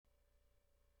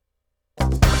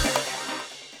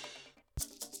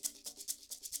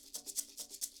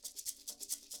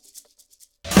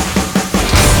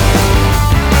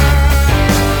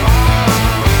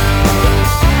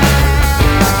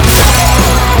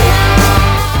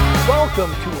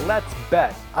Welcome to Let's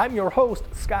Bet. I'm your host,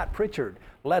 Scott Pritchard.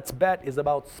 Let's Bet is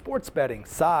about sports betting,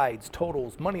 sides,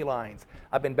 totals, money lines.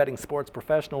 I've been betting sports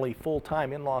professionally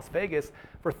full-time in Las Vegas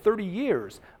for 30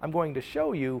 years. I'm going to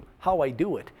show you how I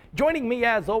do it. Joining me,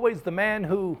 as always, the man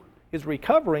who is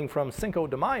recovering from Cinco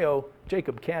de Mayo,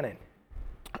 Jacob Cannon.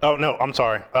 Oh, no, I'm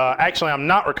sorry. Actually, I'm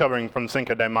not recovering from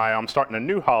Cinco de Mayo. I'm starting a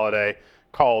new holiday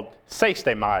called Seis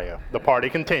de Mayo. The party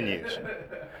continues.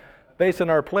 Based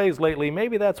on our plays lately,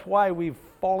 maybe that's why we've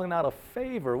fallen out of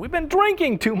favor. We've been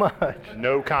drinking too much.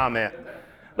 No comment.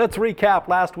 Let's recap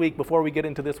last week before we get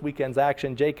into this weekend's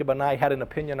action. Jacob and I had an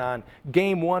opinion on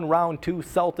Game 1, Round 2,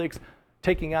 Celtics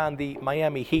taking on the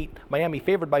Miami Heat. Miami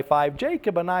favored by 5.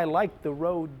 Jacob and I liked the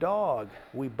road dog.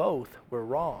 We both were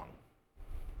wrong.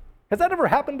 Has that ever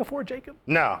happened before, Jacob?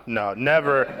 No,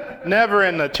 never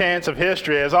in the chance of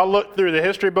history. As I look through the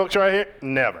history books right here,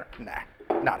 never. Nah,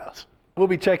 not us. We'll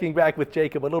be checking back with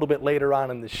Jacob a little bit later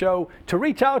on in the show. To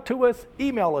reach out to us,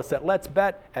 email us at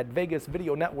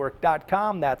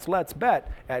letsbet@vegasvideonetwork.com. That's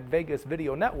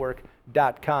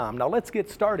letsbet@vegasvideonetwork.com. Now let's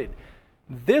get started.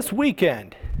 This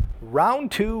weekend, Round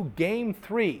 2, Game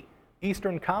 3,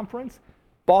 Eastern Conference,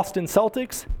 Boston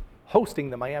Celtics hosting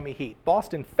the Miami Heat.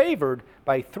 Boston favored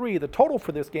by 3. The total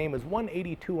for this game is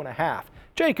 182.5.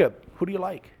 Jacob, who do you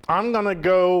like? I'm going to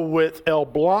go with El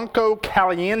Blanco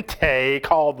Caliente,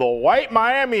 called the White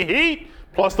Miami Heat,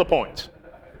 plus the points.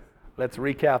 Let's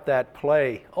recap that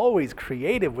play. Always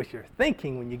creative with your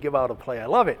thinking when you give out a play. I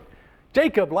love it.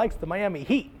 Jacob likes the Miami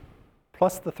Heat,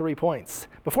 plus the 3 points.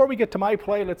 Before we get to my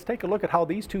play, let's take a look at how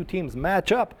these two teams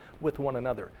match up with one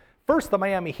another. First, the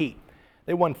Miami Heat.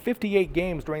 They won 58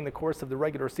 games during the course of the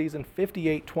regular season,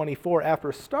 58-24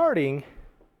 after starting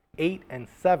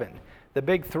 8-7. The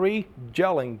big three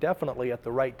gelling definitely at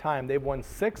the right time. They've won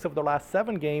 6 of their last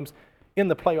 7 games in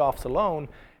the playoffs alone,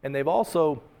 and they've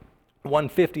also won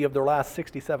 50 of their last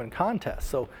 67 contests.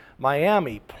 So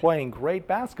Miami playing great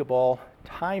basketball.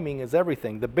 Timing is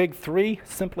everything. The big three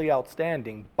simply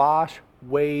outstanding. Bosh,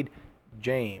 Wade,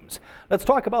 James. Let's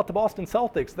talk about the Boston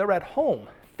Celtics. They're at home,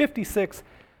 56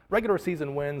 regular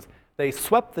season wins. They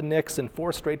swept the Knicks in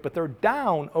 4 straight, but they're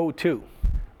down 0-2.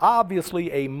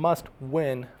 Obviously a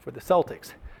must-win for the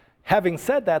Celtics. Having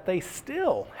said that, they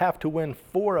still have to win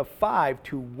 4 of 5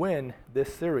 to win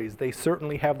this series. They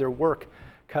certainly have their work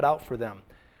cut out for them.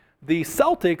 The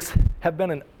Celtics have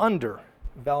been an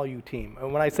undervalued team.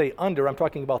 And when I say under, I'm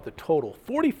talking about the total.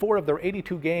 44 of their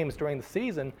 82 games during the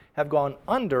season have gone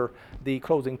under the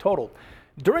closing total.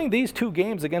 During these 2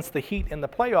 games against the Heat in the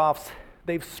playoffs,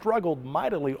 they've struggled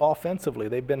mightily offensively.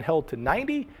 They've been held to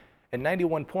 90 and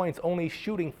 91 points, only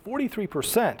shooting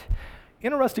 43%.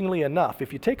 Interestingly enough,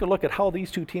 if you take a look at how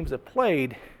these two teams have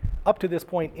played up to this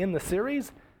point in the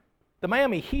series, the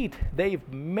Miami Heat, they've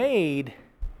made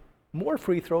more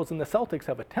free throws than the Celtics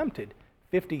have attempted,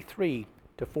 53-40.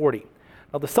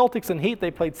 Now the Celtics and Heat,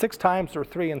 they played 6 times, they're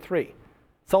 3-3.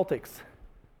 Celtics,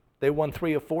 they won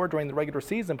 3 of 4 during the regular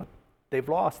season, but they've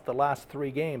lost the last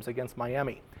 3 games against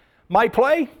Miami. My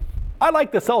play? I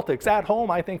like the Celtics at home.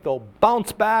 I think they'll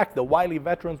bounce back. The wily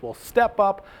veterans will step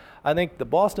up. I think the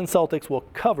Boston Celtics will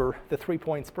cover the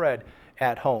 3-point spread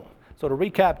at home. So to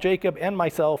recap, Jacob and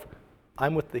myself,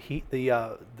 I'm with the Heat, the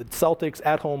Celtics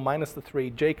at home minus the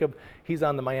 3. Jacob, he's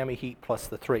on the Miami Heat plus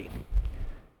the 3.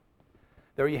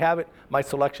 There you have it. My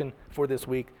selection for this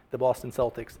week, the Boston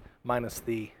Celtics minus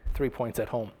the 3 points at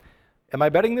home. Am I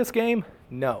betting this game?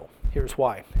 No. Here's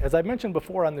why. As I mentioned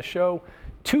before on the show,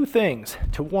 2 things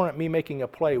to warrant me making a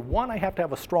play. 1, I have to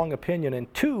have a strong opinion,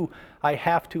 and 2, I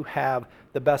have to have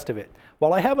the best of it.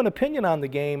 While I have an opinion on the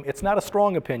game, it's not a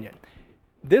strong opinion.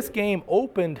 This game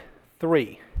opened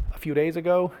 3 a few days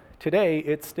ago. Today,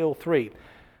 it's still 3.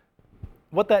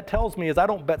 What that tells me is I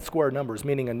don't bet square numbers,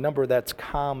 meaning a number that's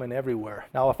common everywhere.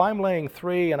 Now, if I'm laying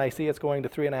 3 and I see it's going to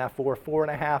 3.5, 4,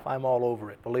 4.5, I'm all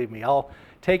over it. Believe me, I'll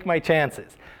take my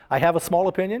chances. I have a small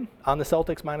opinion on the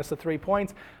Celtics minus the 3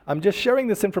 points. I'm just sharing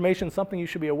this information, something you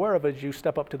should be aware of as you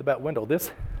step up to the bet window.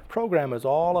 This program is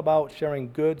all about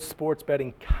sharing good sports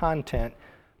betting content.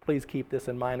 Please keep this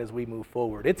in mind as we move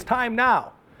forward. It's time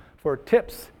now for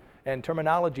tips and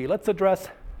terminology. Let's address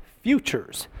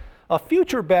futures. A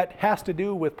future bet has to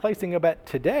do with placing a bet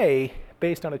today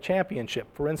based on a championship.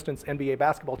 For instance, NBA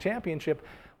basketball championship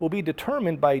will be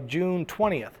determined by June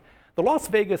 20th. The Las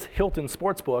Vegas Hilton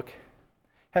Sportsbook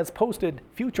has posted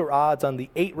future odds on the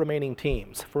 8 remaining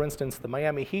teams. For instance, the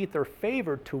Miami Heat, they're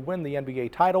favored to win the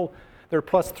NBA title. They're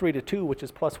plus 3-2, which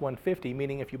is plus 150,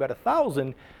 meaning if you bet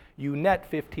 1,000, you net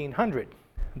 1,500.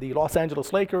 The Los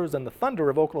Angeles Lakers and the Thunder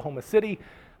of Oklahoma City,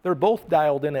 they're both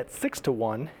dialed in at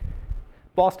 6-1.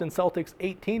 Boston Celtics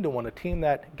 18-1, a team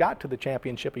that got to the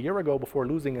championship a year ago before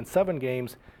losing in 7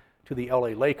 games to the LA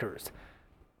Lakers.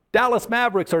 Dallas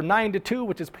Mavericks are 9-2,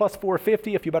 which is plus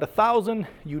 450. If you bet 1,000,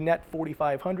 you net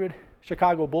 4,500.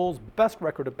 Chicago Bulls, best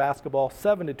record of basketball,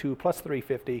 7-2, plus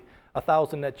 350.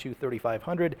 1,000 nets you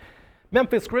 3,500.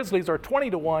 Memphis Grizzlies are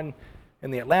 20-1,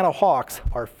 and the Atlanta Hawks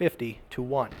are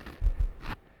 50-1.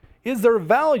 Is there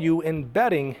value in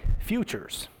betting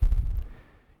futures?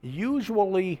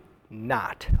 Usually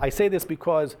not. I say this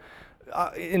because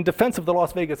in defense of the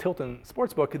Las Vegas Hilton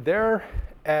Sportsbook, they're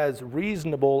as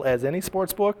reasonable as any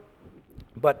sportsbook,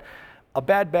 but a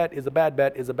bad bet is a bad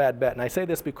bet is a bad bet. And I say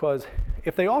this because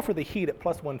if they offer the Heat at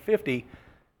plus 150,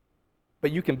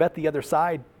 but you can bet the other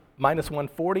side minus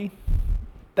 140,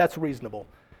 that's reasonable.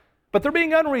 But they're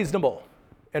being unreasonable.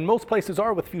 And most places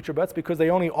are with future bets because they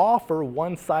only offer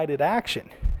one-sided action.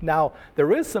 Now,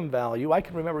 there is some value. I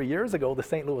can remember years ago the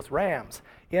St. Louis Rams.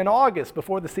 In August,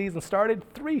 before the season started,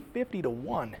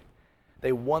 350-1.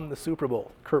 They won the Super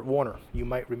Bowl. Kurt Warner, you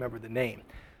might remember the name.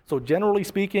 So generally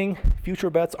speaking, future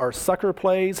bets are sucker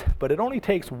plays, but it only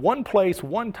takes one place,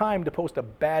 one time to post a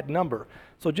bad number.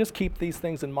 So just keep these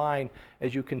things in mind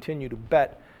as you continue to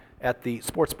bet at the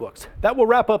sports books. That will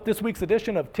wrap up this week's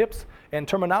edition of Tips and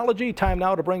Terminology. Time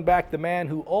now to bring back the man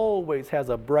who always has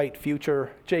a bright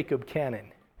future, Jacob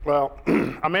Cannon. Well,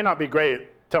 I may not be great at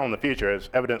telling the future,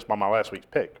 as evidenced by my last week's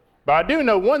pick. But I do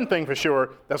know one thing for sure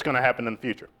that's going to happen in the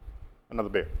future. Another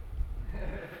beer.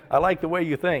 I like the way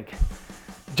you think.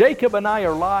 Jacob and I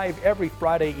are live every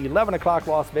Friday, 11 o'clock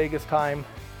Las Vegas time.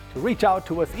 To reach out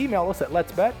to us, email us at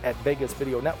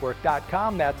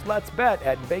letsbet@vegasvideonetwork.com. That's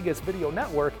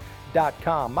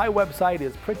letsbet@vegasvideonetwork.com. My website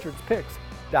is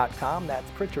pritchardspicks.com.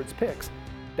 That's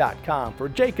pritchardspicks.com. For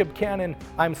Jacob Cannon,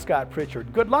 I'm Scott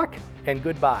Pritchard. Good luck and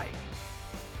goodbye.